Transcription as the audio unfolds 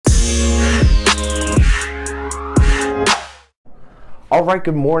All right,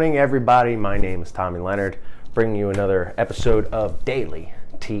 good morning, everybody. My name is Tommy Leonard, bringing you another episode of Daily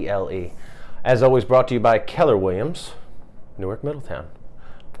TLE. As always, brought to you by Keller Williams, Newark, Middletown.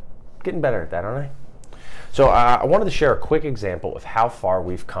 Getting better at that, aren't I? So I wanted to share a quick example of how far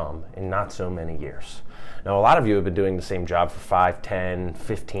we've come in not so many years. Now, a lot of you have been doing the same job for 5, 10,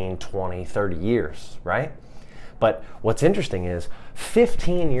 15, 20, 30 years, right? But what's interesting is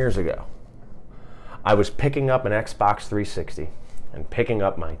 15 years ago, I was picking up an Xbox 360 and picking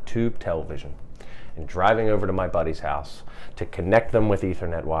up my tube television and driving over to my buddy's house to connect them with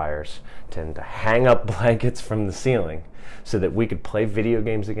Ethernet wires, to hang up blankets from the ceiling so that we could play video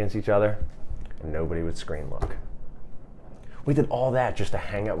games against each other and nobody would screen look. We did all that just to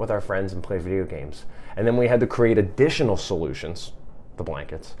hang out with our friends and play video games. And then we had to create additional solutions, the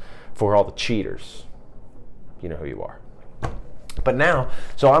blankets, for all the cheaters. You know who you are. But now,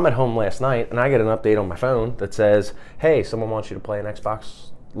 so I'm at home last night and I get an update on my phone that says, hey, someone wants you to play an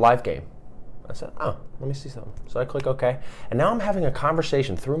Xbox Live game. I said, oh, let me see something. So I click OK. And now I'm having a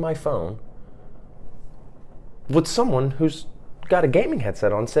conversation through my phone with someone who's got a gaming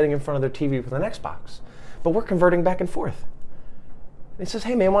headset on sitting in front of their TV with an Xbox. But we're converting back and forth. And he says,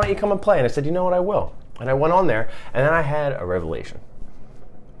 hey, man, why don't you come and play? And I said, you know what, I will. And I went on there and then I had a revelation.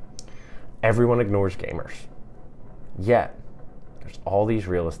 Everyone ignores gamers. Yet, there's all these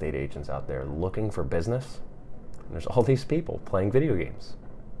real estate agents out there looking for business, and there's all these people playing video games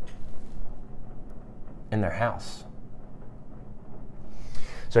in their house.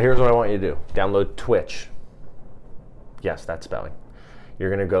 So here's what I want you to do. Download Twitch. Yes, that's spelling. You're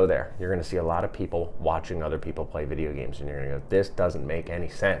going to go there. You're going to see a lot of people watching other people play video games, and you're going to go, this doesn't make any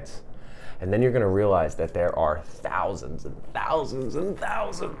sense. And then you're going to realize that there are thousands and thousands and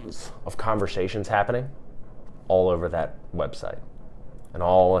thousands of conversations happening all over that website and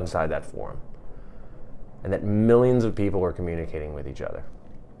all inside that forum. And that millions of people are communicating with each other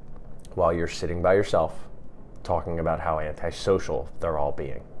while you're sitting by yourself talking about how antisocial they're all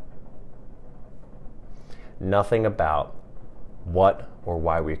being. Nothing about what or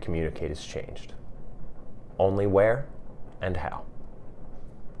why we communicate has changed. Only where and how.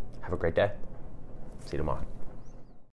 Have a great day. See you tomorrow.